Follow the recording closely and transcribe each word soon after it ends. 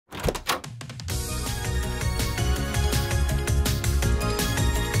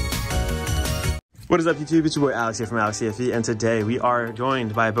What is up, YouTube? It's your boy Alex here from Alex CFE, and today we are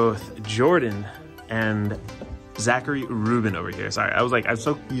joined by both Jordan and Zachary Ruben over here. Sorry, I'm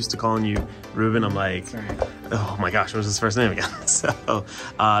so used to calling you Ruben. I'm like, oh my gosh, what was his first name again? So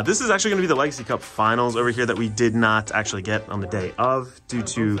this is actually going to be the Legacy Cup finals over here that we did not actually get on the day of due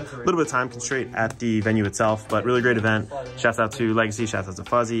to a little bit of time constraint at the venue itself, but really great event. Shouts out to Legacy, shouts out to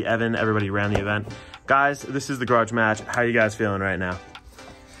Fuzzy, Evan, everybody around the event. Guys, this is the garage match. How are you guys feeling right now?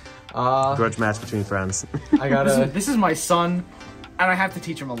 Grudge match between friends. This is my son, and I have to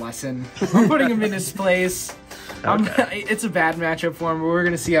teach him a lesson. I'm putting him in his place. Okay. It's a bad matchup for him, but we're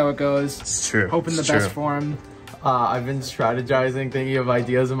gonna see how it goes. It's true. Hoping the best for him. I've been strategizing, thinking of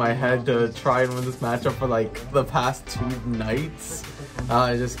ideas in my head to try and win this matchup for like the past 2 nights.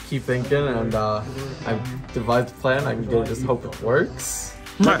 I just keep thinking, and I've devised a plan. I can just hope it works.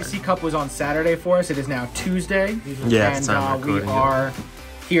 Legacy Cup was on Saturday for us. It is now Tuesday. Yeah, and we are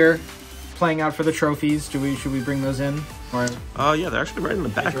here playing out for the trophies. Should we bring those in? Or yeah, they're actually right in the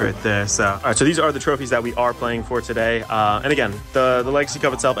back right there. So all right, so these are the trophies that we are playing for today. And again, the Legacy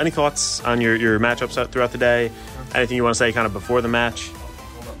Cup itself, any thoughts on your matchups throughout the day? Anything you want to say kind of before the match?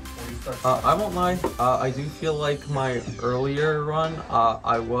 I won't lie, I do feel like my earlier run,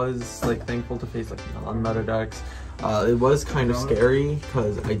 I was like thankful to face like non-meta decks. It was kind of scary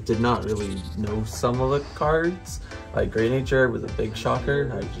because I did not really know some of the cards. Like Great Nature was a big shocker.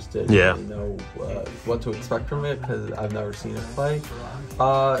 I just didn't really know what to expect from it because I've never seen it play.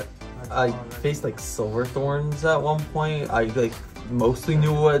 I faced like Silver Thorns at one point. I like mostly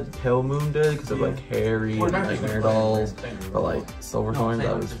knew what Hill Moon did because of like Harry and Nightmare Dolls, but like Silver Thorns,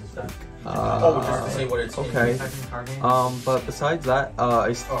 I was like, okay. But besides that,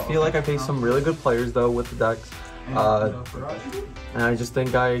 I feel like I faced some really good players though with the decks. And I just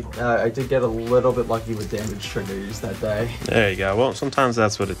think I did get a little bit lucky with damage triggers that day. There you go. Well, sometimes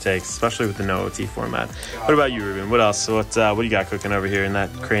that's what it takes, especially with the no OT format. What about you, Ruben? What else? What do you got cooking over here in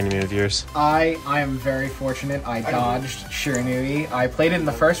that cranium of yours? I am very fortunate. I dodged Shiranui. I played it in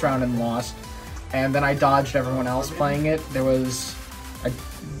the first round and lost, and then I dodged everyone else playing it. There was,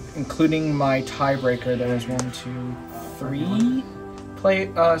 including my tiebreaker, there was 1, 2, 3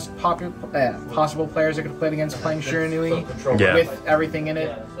 possible players I could have played against playing Shiranui with everything in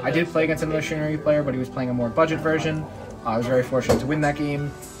it. I did play against another Shiranui player, but he was playing a more budget version. I was very fortunate to win that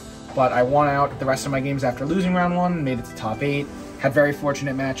game, but I won out the rest of my games after losing round 1, made it to top 8. Had very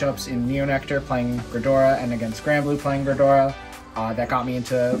fortunate matchups in Neonectar playing Gredora and against Granblue playing Gredora. That got me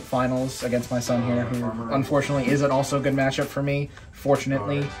into finals against my son here, who unfortunately isn't also a good matchup for me,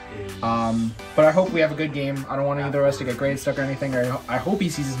 fortunately. But I hope we have a good game. I don't want either of us to get grade stuck or anything. I hope he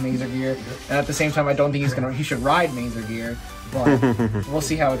sees his Mazer gear, and at the same time, I don't think he should ride Mazer gear, but we'll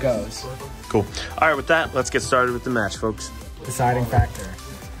see how it goes. Cool. All right, with that, let's get started with the match, folks. Deciding factor.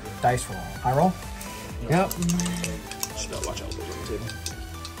 Dice roll. High roll? Yep. Just gotta watch out for the table.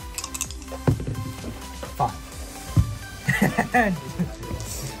 5.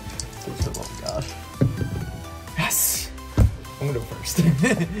 Oh gosh. Yes! I'm gonna go first.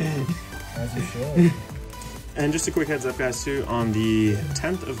 As you should. And just a quick heads up, guys, too, on the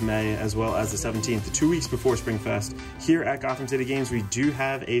 10th of May as well as the 17th, 2 weeks before Springfest, here at Gotham City Games, we do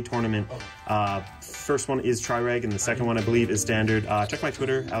have a tournament. First one is Tri-Reg, and the second one, I believe, is Standard. Check my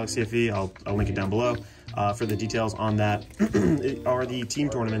Twitter, AlexCFE. I'll link it down below for the details on that. It are the team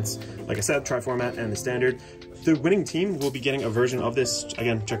tournaments, like I said, Tri-Format and the Standard. The winning team will be getting a version of this.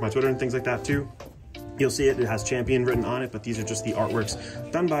 Again, check my Twitter and things like that, too. You'll see it. It has champion written on it, but these are just the artworks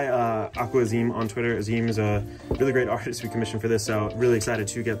done by Aqua Azim on Twitter. Azim is a really great artist we commissioned for this, so really excited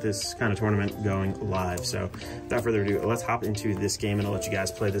to get this kind of tournament going live. So without further ado, let's hop into this game, and I'll let you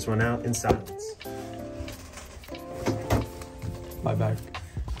guys play this one out in silence. My bad.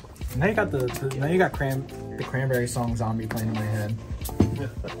 Now you got the Cranberry song Zombie playing in my head.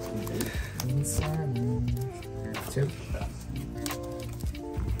 2.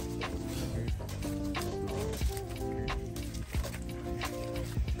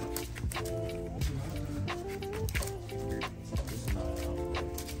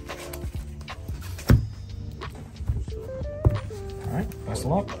 Alright, best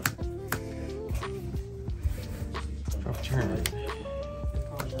of luck. Rough turn.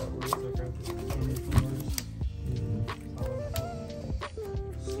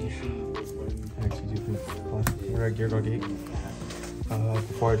 Gear Dog 8.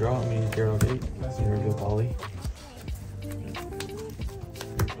 Before I draw, I'm going to Gear Dog 8. So you're going to Poly.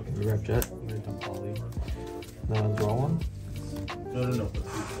 You grab Jet. You're going to dump Poly. Then draw one. No.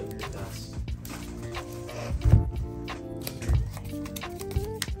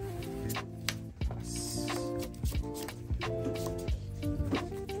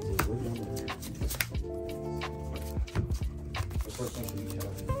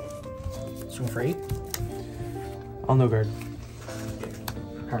 Swing for 8. I'll no guard.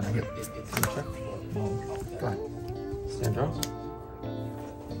 Power negative. Check. Go ahead. Stand draw.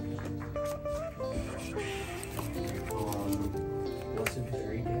 Listen to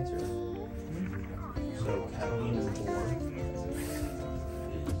Fairy Dancer. So Catalina 4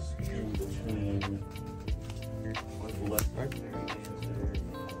 is in between left Right. Fairy Dancer.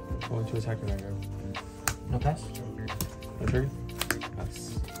 Going to attack your Vanguard. No pass. No trigger?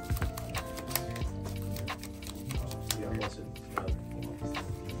 Pass. Yeah, listen.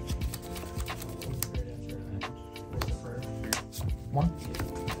 One.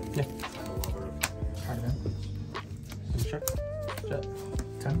 Yeah. Power event. Check. Jet.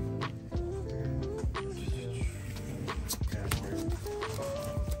 10.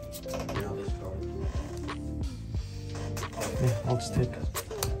 Yeah, I'll just take.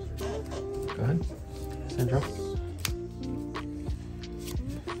 Go ahead. Stand draw.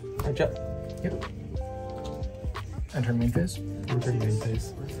 Alright, jet. Yep. Enter main phase. We're pretty main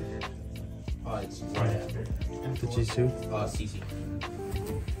phase. It's right after. The G2. CC.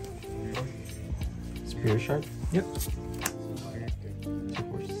 Superior Shark. Yep. 2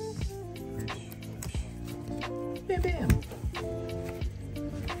 force. Bam bam.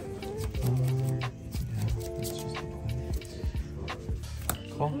 Yeah, let's just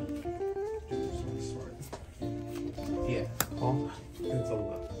call. Yeah. Call. It's a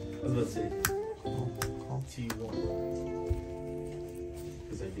lot. I was about to say Call. T1.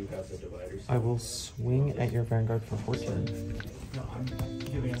 Because I do have the dividers. I will swing at your Vanguard for 14. No, I'm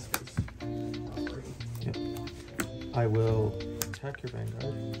giving us space. Yep. I will attack your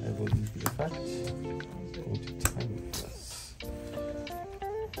Vanguard. I will use the effect. Go to time this.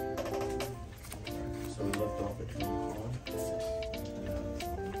 So we left off between column.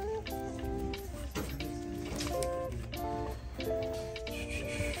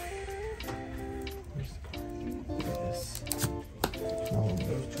 Where's the card? Look at this. No.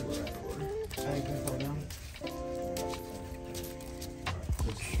 Those two are out of order. I can fall down.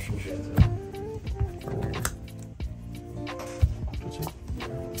 Let's push it. For one. What's it?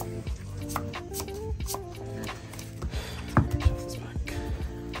 Shut this back.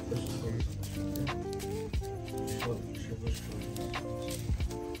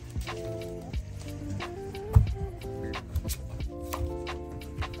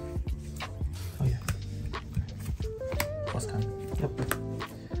 Oh yeah. Plus 10. Yep.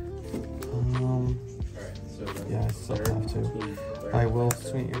 Alright, so then Yeah, I still have to. I will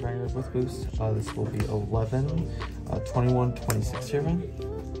swing at your Vanguard with boost. This will be 11, 21, 26 here, man.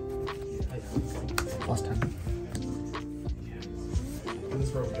 Plus 10.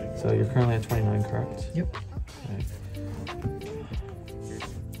 So you're currently at 29, correct? Yep. Okay.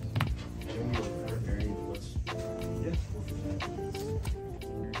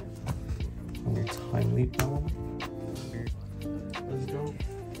 We'll time leap now. Let's go.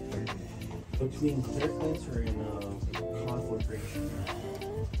 Between clear plates or in conflagration.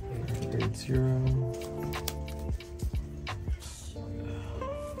 Grade 0.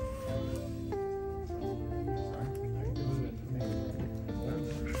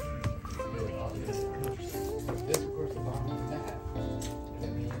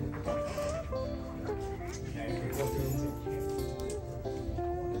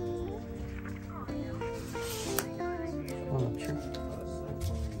 One up here.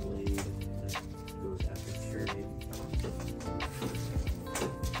 Goes after Fury.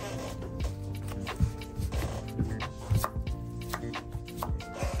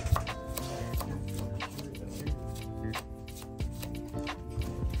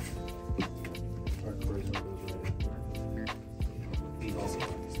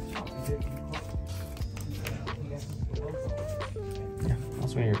 Yeah, I'll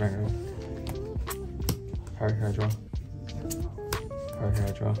swing at your Vanguard. Power here, I draw. Power here,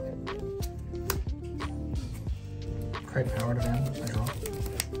 I draw. Create power to them. I draw.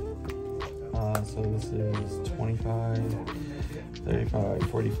 So this is 25, 35,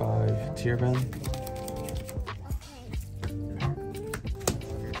 45 tier bend.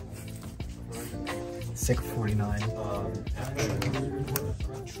 Sick 49.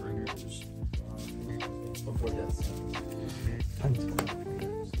 Triggers before death.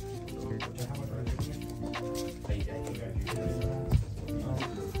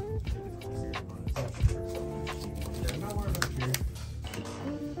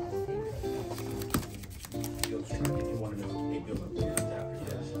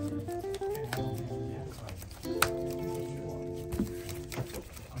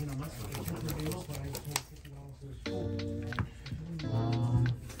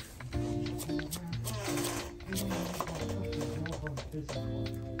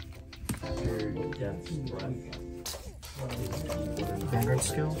 Vanguard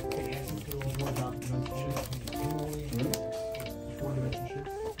skill.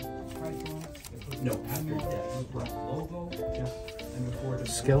 No, after death.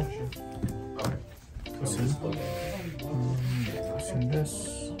 Skill. Consume this.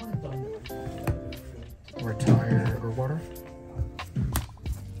 Retire or water.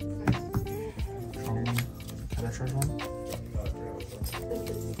 Can I charge one?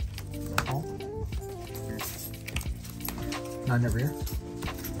 Oh. 9 at rear.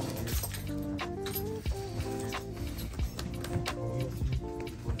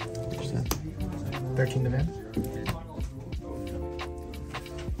 What's that? 13 to van.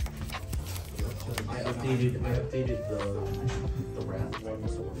 I updated the wrath one,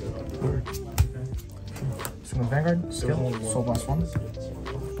 so we're good. Swing with Vanguard, skill, Soul Blast 1. This goes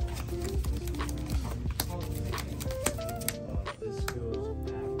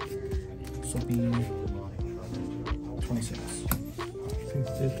This will be 26.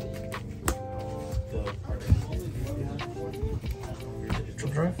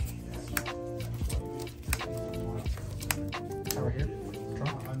 Triple drive. Over here. Draw.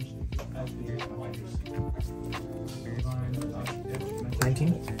 19.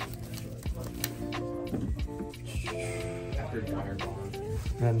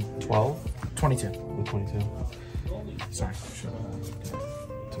 And 12? 22. 22. Sorry. Sure.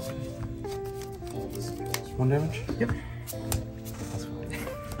 1 damage? Yep. That's fine.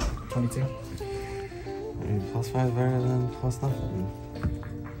 22. I mean, +5 better than plus nothing.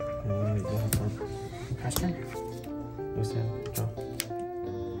 Pass turn. No stand. Go.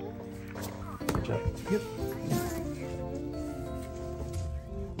 Good job. Yep.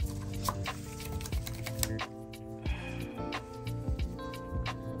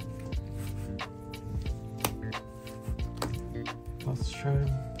 Let's try.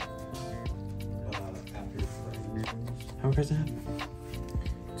 How many cards do I have?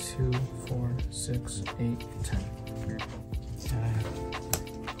 2, 4, 6, 8, 10. Yeah.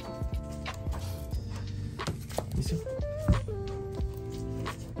 You see?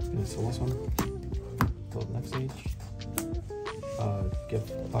 Yeah, so last one. Till the next stage. Give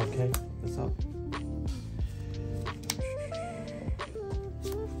 5k. That's up.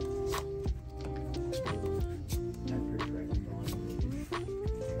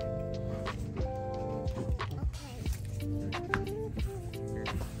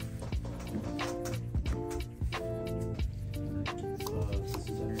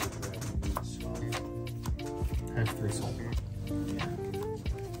 I have 3 soul.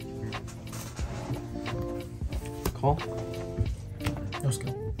 Call. No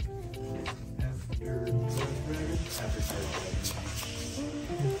skill.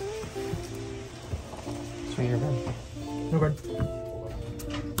 Swing your gun. No guard.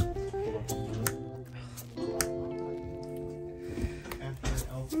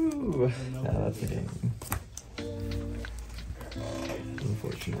 Ooh, yeah, that's a game.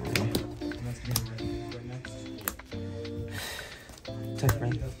 Unfortunately. Tech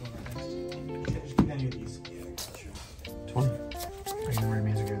friend. 20. I can wear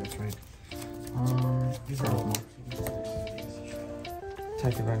Maze Gear, that's right.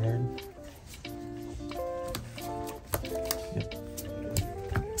 Tech the Vanguard. Yep.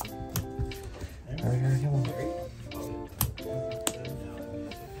 Alright, gotta kill him.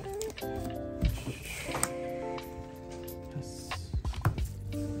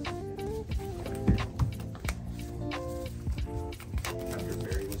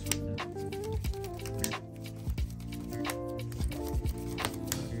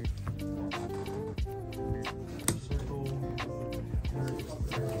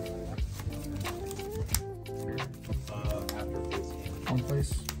 One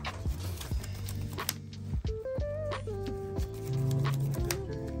place.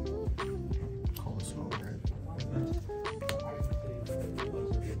 Call this over.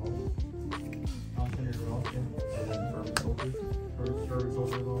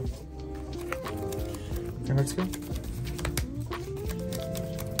 Vanguard skill.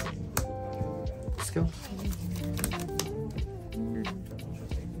 Skill.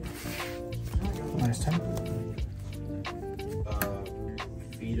 -10.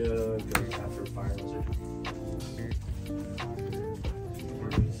 Vita goes after Fire Lizard.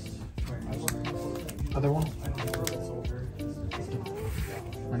 Other one.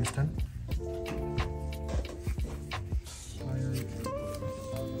 -10.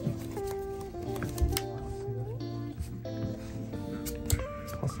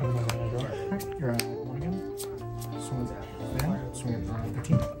 Plus 7 on the draw. Alright, you're at 1 again. Swing with Van. Swing at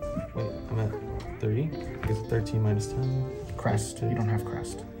 13. Wait, I'm at 30? It's 13 minus 10. Crest. You don't have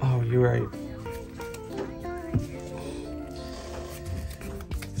crest. Oh, you're right.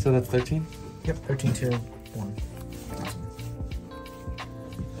 So that's 13? Yep, 13 tier 1. Awesome.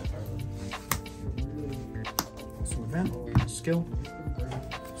 So event, skill,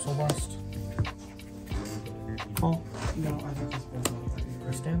 soul blast. Oh. No, I think this was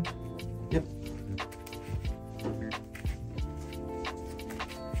First stand. Yep.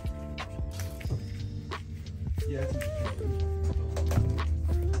 Yeah.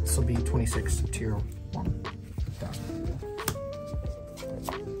 This will be 26 tier 1.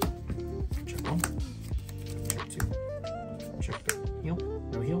 Check 1. Check 2. Check the heal.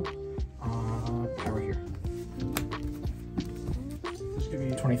 No heal. Power here.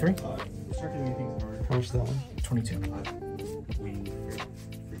 23. Start doing things hard. How much is that one? 22.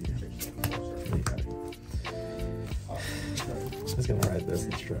 I was gonna ride this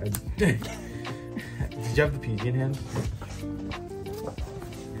in stride. Did you have the PG in hand?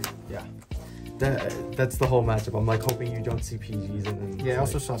 Yeah. That's the whole matchup. I'm like hoping you don't see PGs and then. Yeah, I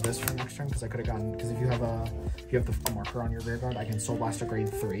also saw this for next turn because I could have gotten, because if you have the marker on your rear guard, I can soul blast a grade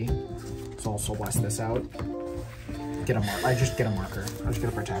 3. So I'll soul blast this out. Get a mark. I just get a marker. I just get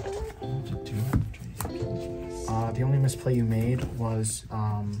a protect. The only misplay you made was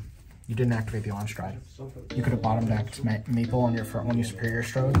you didn't activate the on stride. You could have bottom decked Maple on your front when you superior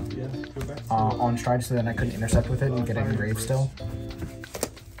strode on stride, so then I couldn't intercept with it and get it engraved still.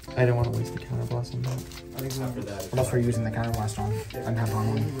 I didn't want to waste the counter blast on that. What else were you using the counter blast on? I didn't have on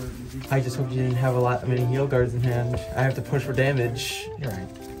one. I just hope you didn't have many heal guards in hand. I have to push for damage. You're right.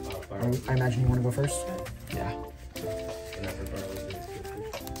 I imagine you want to go first? Yeah.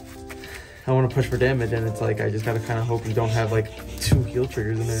 I want to push for damage, and it's like I just gotta kind of hope you don't have like 2 heal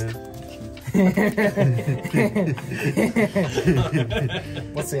triggers in there.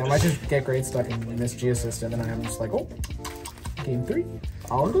 Let's see. I might just get great stuck and miss Geosist, and then I'm just like, oh, game 3.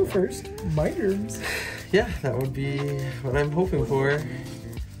 I'll go first. My terms. Yeah, that would be what I'm hoping for.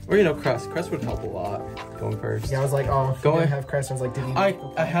 Or you know, crest. Crest would help a lot going first. Yeah, I was like, oh, go ahead. Have crest. I was like, did he?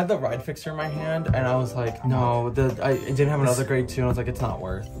 I had the ride fixer in my hand, and I was like, no, I didn't have another grade 2, and I was like, it's not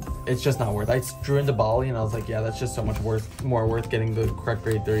worth. It's just not worth. I drew into Bali, and I was like, yeah, that's just so much more worth getting the correct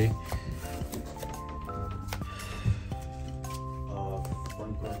grade 3.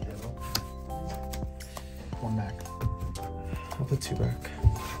 One back. I'll put 2 back.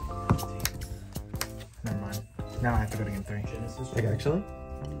 Never mind. Now I have to go to game 3. Like actually?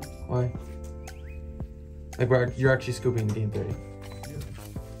 Why? Like you're actually scooping game 3.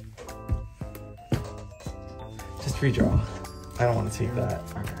 Just redraw. I don't want to take that.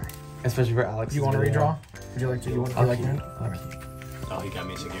 Okay. Especially for Alex. Do you want to redraw? Would you like to? You want to like your? Oh, he got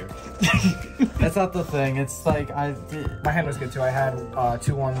me secure. That's not the thing. It's like my hand was good too. I had 2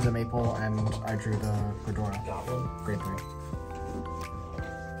 1s, a maple, and I drew the Gredora. Grade 3.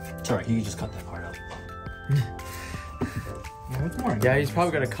 It's alright, you just cut that part out. Yeah, what's more? Yeah, he's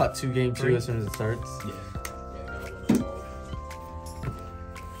probably gonna cut 2 game 2 as soon as it starts. Yeah.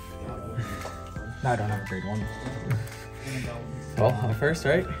 No, I don't have a grade 1. Well, I'm first,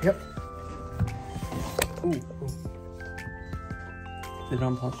 right? Yep. Ooh. Did it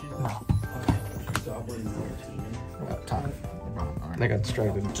unplug you? No. Top. I got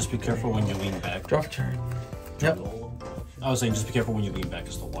distracted. Just be careful when you lean back. Drop turn. Yep. I was saying, just be careful when you lean back,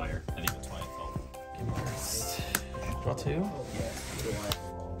 because the wire. I think that's why it fell. Draw 2.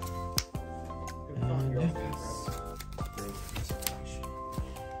 And yeah.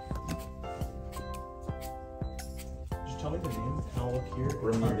 Just tell me the name, and I'll look here.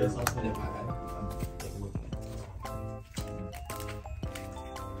 Remember this, I'll put it in my bag.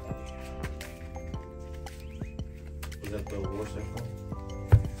 Was that the war cycle?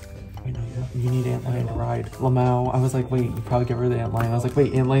 Wait, no, you need Antlion to ride. Lamau, I was like, wait, you probably get rid of the Antlion. I was like,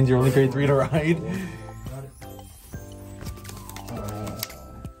 wait, Antlion's your only grade 3 to ride?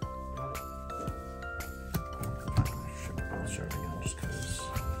 I'll show it again just because.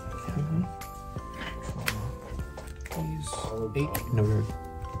 8. No good.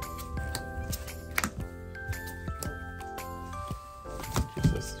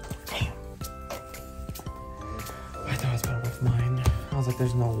 Damn. I thought I was better with mine. I was like,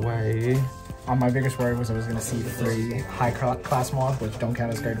 there's no way. My biggest worry was I was going to see 3 high class mods, which don't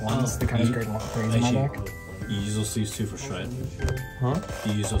count as grade 1s. They count as grade 3s in my deck. You use those sleeves too for shred. Huh?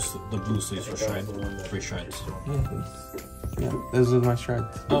 You use the blue sleeves for shred. 3 shreds. Yeah, those are my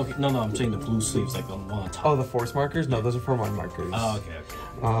shreds. Oh, okay. No, I'm saying the blue sleeves, like the one on top. Oh, the force markers? No, those are for my markers. Oh, okay.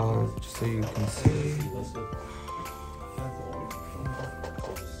 Just so you can see.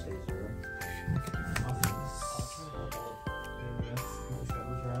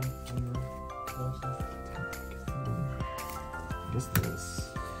 Just this.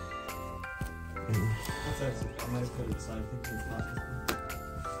 That's actually, I might put it aside. I think it's not.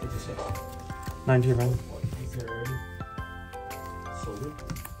 9 to your round.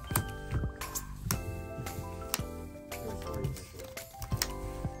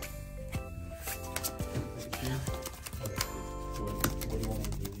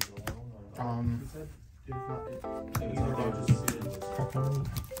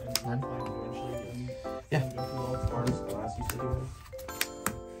 Yeah.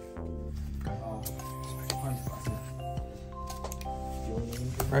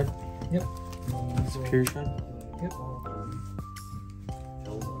 Right. Yep. Superior Shine. Yep.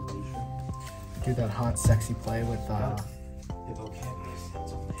 Do that hot, sexy play with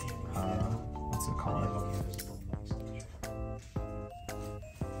what's it called?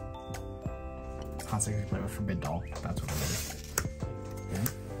 Hot, sexy play with Forbid Doll. That's what it is. Yeah.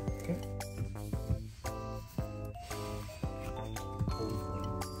 Okay.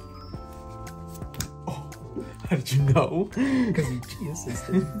 How did you know? Because you G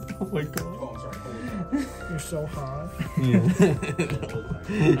assisted. Oh my god. Oh, I'm sorry. You're so hot. Yeah.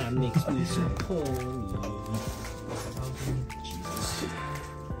 That makes me so horny.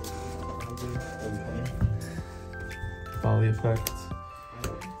 Volley effect.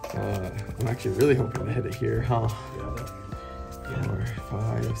 I'm actually really hoping to hit it here, huh? 4,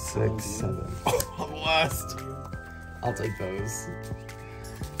 5, 6, 7. Oh, blast! I'll take those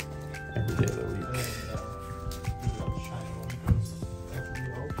every day of the week.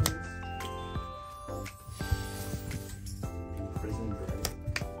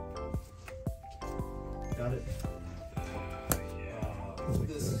 Got it. Like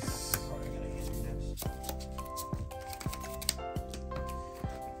this.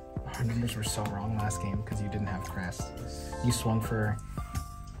 Our numbers were so wrong last game because you didn't have crest. You swung for.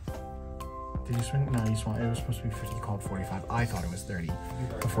 Did you swing? No, you swung. It was supposed to be 50, called 45. I thought it was 30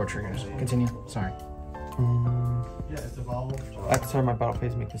 before triggers. Continue. Sorry. Yeah, it's evolved. At the start of my battle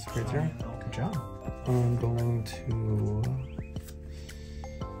phase, make this a grade 0. Good job. I'm going to.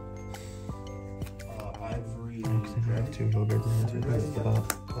 Ivory. I have 2 Hilbert Brands because of the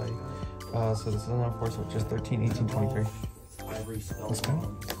play. So this is another 4, so just 13, 18, 23. Ivory spell. Let's go.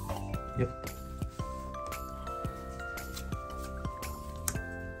 Yep.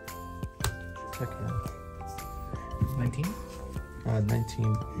 Second round. 19.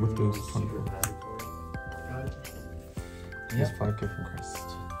 19 with boost, 24. Got it. Just 5k from crest.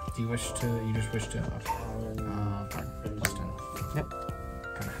 Do you wish to? You just wish to? Fine. Plus 10. Yep.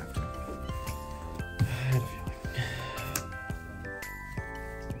 Kind of have to. I had a feeling.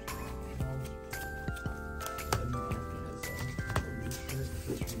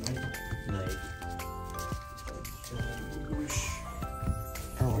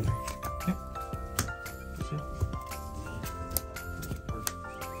 Oh, okay. Yep.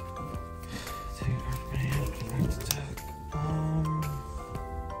 Take our hand, next attack.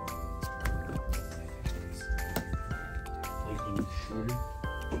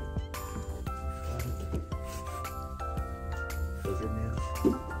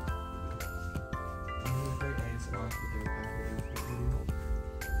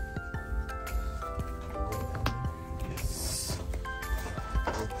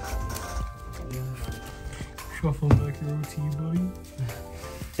 Shuffle back your OT, buddy.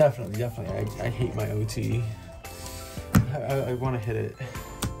 Definitely. I hate my OT. I want to hit it.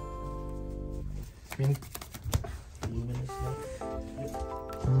 Green.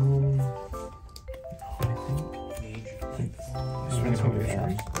 I think. Swing and hope hit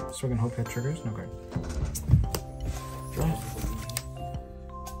triggers. Swing and hope hit triggers. Okay. Draw.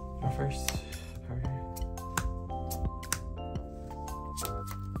 Draw first. Power here.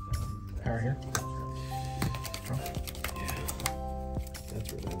 Power here. Draw. Yeah. That's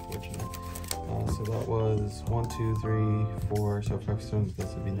really unfortunate. So that was 1, 2, 3, 4. So 5 stones.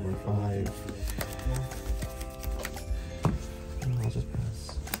 This would be number 5. I'll just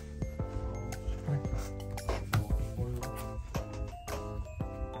pass.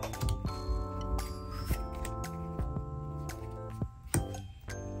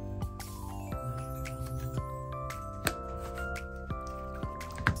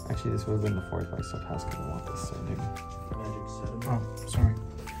 Actually, this would have been before if I still passed because I want this sending. Magic sediment. Oh, sorry.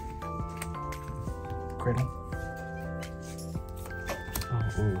 Cradle.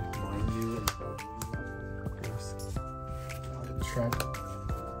 Oh, ooh. Mind you and Gross. Shrug.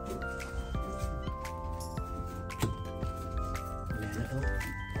 mana help.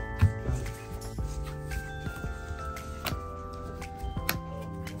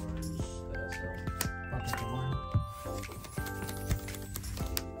 I'll take it one.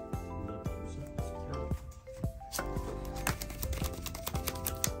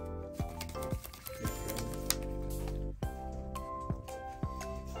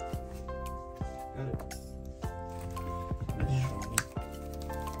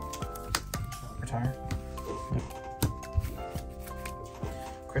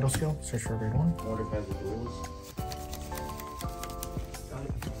 skill. Search for a grade 1. Nordic has a duelist. Got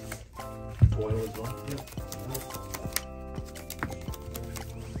it. Toil as well. Yep.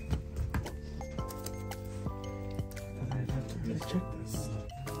 Let's check this.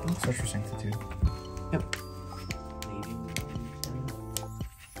 Search for Sanctitude. Yep. Maybe.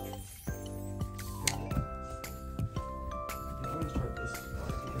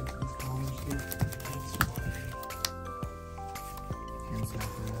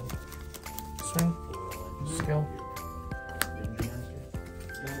 Swing. Skill.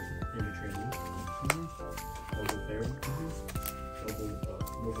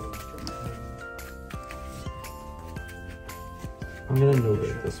 I'm gonna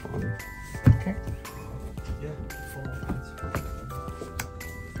novate this one. Okay.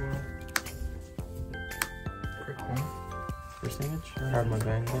 Quick one. First image. Grab my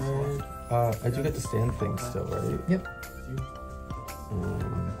Vanguard. I do get to stand things still, right? Yep.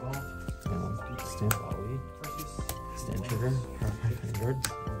 Stand volley. Stand trigger. Grab my Vanguard.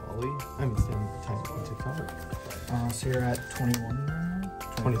 Volley. I'm stand time on TikTok. So you're at 21 now?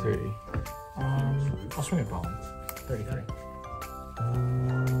 2030. I'll swing at bottom. 33.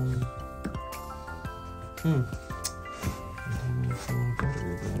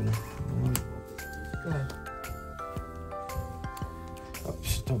 Go ahead. Oh,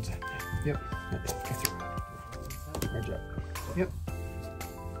 don't say. Yep. Good job. Yep.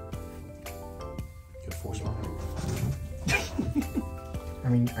 Good force behind. I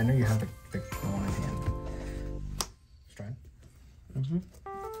mean, I know you have the one at hand. Stride.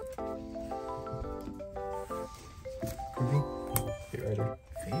 Groovy. Fate Rider.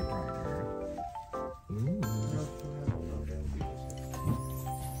 Fate Rider. Ooh.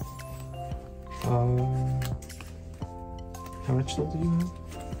 How much still do you have?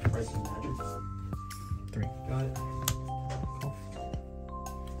 Price and magic. 3. Got it. Cool.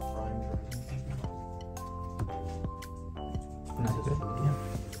 Prime Not good. Yeah.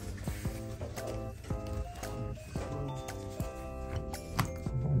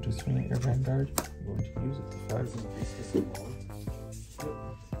 I'm going to swing at your Vanguard. I'm going to use it to fight.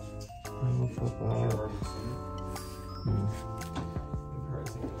 I will flip out. I'm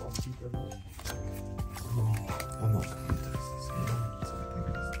not going to use this. So I think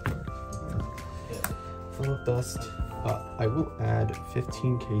it's full of dust. I will add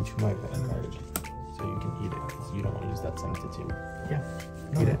 15k to my Vanguard. So you can eat it because you don't want to use that substitute. Yeah.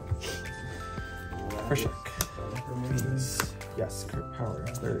 Eat it. First check. Please. Yes, crit power.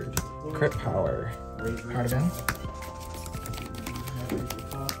 Third. Crit power. Heart of N.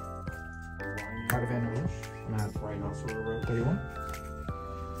 Heart of N. I'm at 31.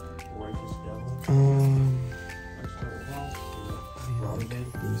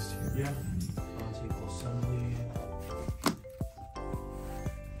 Yeah. Assembly.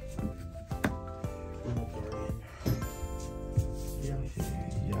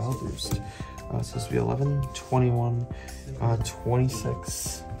 Yeah, I'll boost. So this will be 11, 21,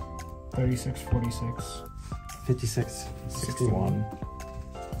 26, 36, 46. 56, 61.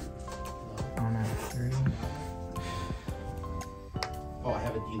 I'm at 30. Oh, I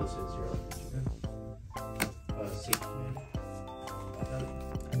have a D-list at 0. 6 man.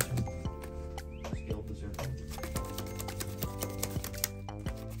 Skill berserker.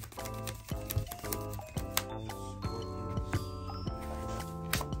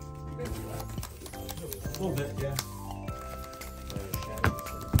 A little bit, yeah.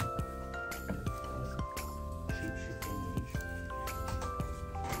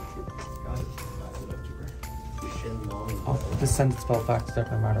 I'll just send the spell back to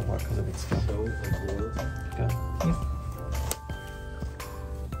deck no matter what because of its skill. Good. Yep.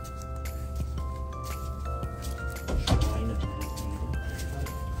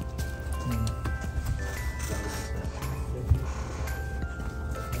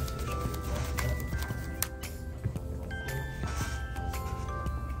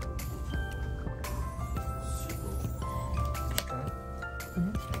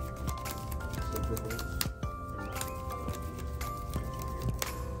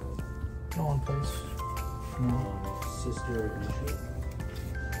 No one, please. No. Sister Initiate.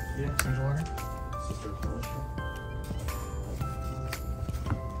 Yeah. Angel Order. Sister Fellowship.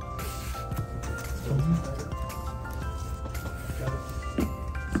 Got it.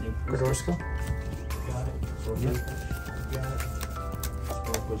 Gredora skill. Got it. Yep. Got it.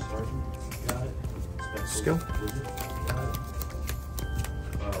 Sparkle Sergeant. Got it. Skill. Wizard. Got it.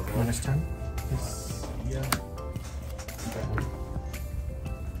 Minus 10. Yes. Yeah.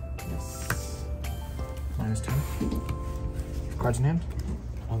 Yes. Minus 10. Cards in hand.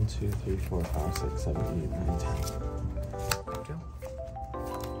 1, 2, 3, 4, 5, 6, 7, 8, 9, 10. Kill.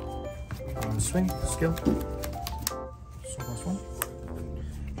 Swing, skill. So +1.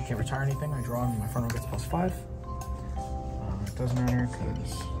 You can't retire anything. I draw and my front row gets +5. It doesn't matter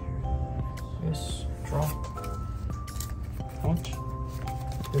because this, draw. How much?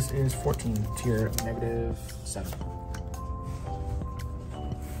 This is 14 to your -7.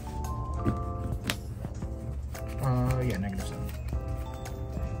 Yeah, -7.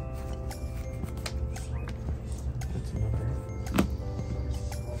 That's a number.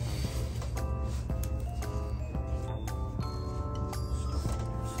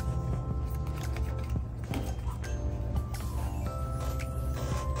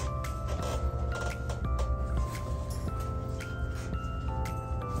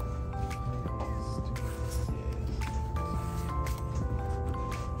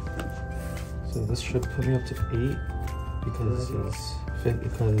 So this should put me up to 8 because it's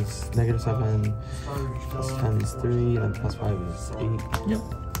because -7 plus 10 is 3 and +5 is 8. Yep.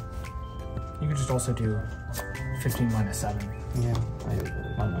 You could just also do 15 -7. Yeah, I have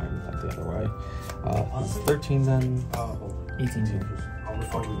my mind went the other way. It's 13 then. 18.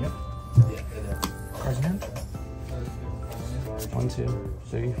 Yep. Cards in hand. 1, 2,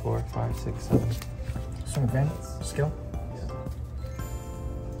 3, 4, 5, 6, 7. Swing with Van. Skill.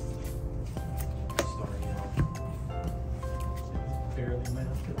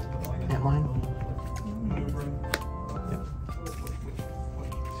 Antlion. Yep.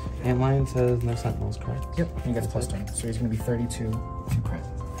 Antlion says no sentinels, correct? Yep. He gets +10, so he's going to be 32 to crit.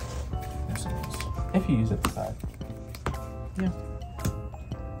 No sentinels. If you use it for 5. Yeah.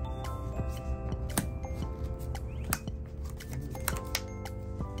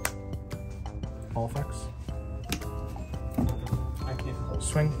 All effects.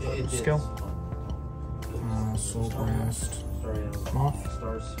 Swing. Skill. Soul Blast. Moth.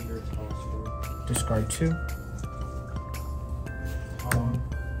 Discard 2. 1,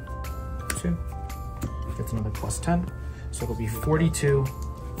 2. Gets another +10. So it'll be 42,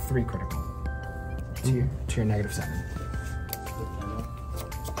 3 critical. To your -7.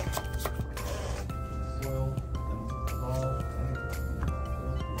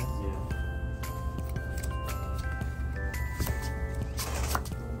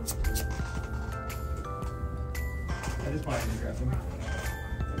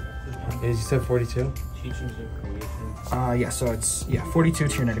 You said 42? Yeah, so it's 42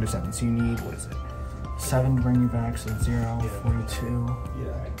 to your -7. So you need, what is it? 7 to bring you back, so it's 0, 42.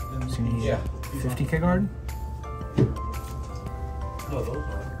 So you need 50k guard. No, those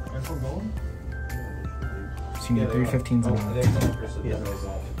are. And for going? So you need 3 15s and 1. Yeah.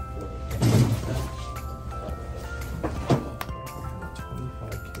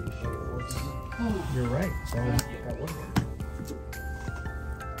 25k shields. You're right. So that would work.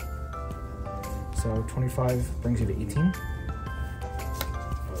 So 25 brings you to 18.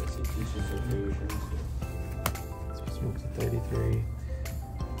 It's supposed to move to 33.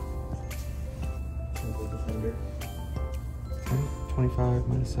 25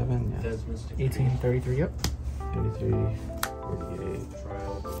 -7, yeah. 18, 33, yep. 33, 48.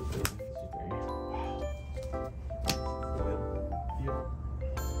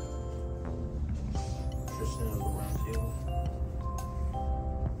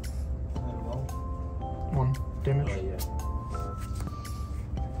 Damage.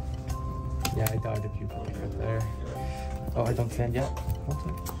 Yeah, I died if you put me right there. Oh, I don't stand yet.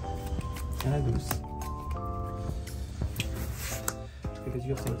 Okay. And I lose. Because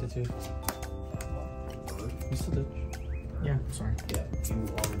you have saved it too. You still did. Yeah, sorry.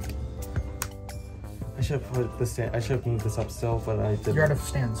 I should have put the stand. I should have moved this up still, but I didn't. You're out of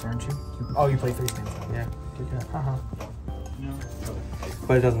stands, aren't you? Oh, you play 3 stands now. Yeah. Good job. Haha.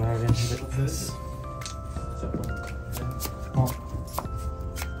 But it doesn't matter. I didn't hit it. This. Well,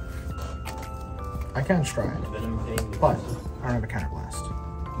 I can stride, but I don't have a counter blast.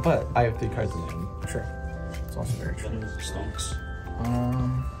 But I have 3 cards in hand. Sure. It's also very true. Stonks.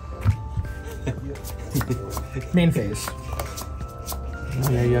 Main phase.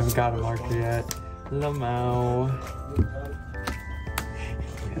 Yeah, you haven't got a marker yet. Lamau.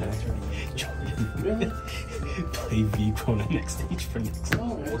 Yeah, that's right. Play V-Pro on next stage for next.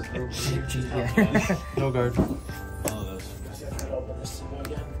 Yeah. No guard.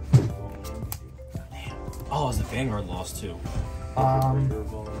 Oh, it's the Vanguard lost too.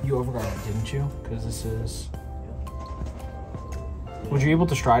 You overguarded, didn't you? Because this is. Would you be able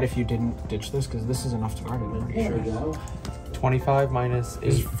to stride if you didn't ditch this? Because this is enough to guard it, I'm pretty sure. 25 minus 8.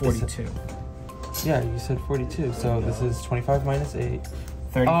 This is 42. Yeah, you said 42, so this is 25 minus 8.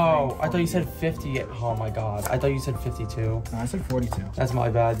 33, oh, I thought you said 50. Oh my god, I thought you said 52. No, I said 42. That's my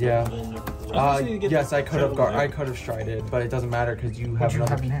bad, yeah. Yes, I could have strided, but it doesn't matter because you What have do you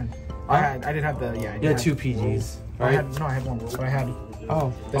another. have in hand? I did have the You had 2 PGs, right? I had one. So I had.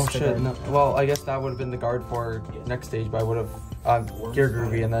 Oh shit. No. Well, I guess that would have been the guard for next stage, but I would have Gear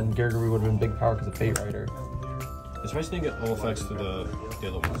Groovy, and then Gear Groovy would have been big power because of Fate Rider. Is Rice didn't get all effects to the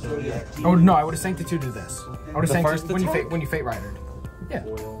other one? Oh no, I would have Sanctity 2 to this. I would have Sanctity when you Fate Ridered. Yeah.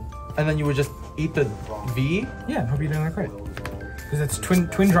 And then you would just eat the V? Yeah, and hope you didn't like crit. Because it's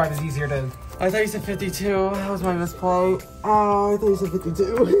twin drive is easier to. I thought you said 52. That was my misplay. Oh, I thought you said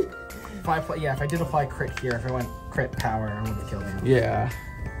 52. If I did apply crit here, if I went crit power, I would have killed him. Yeah.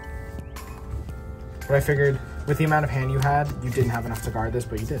 But I figured with the amount of hand you had, you didn't have enough to guard this,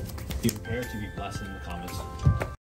 but you did. Be prepared to be blasted in the comments.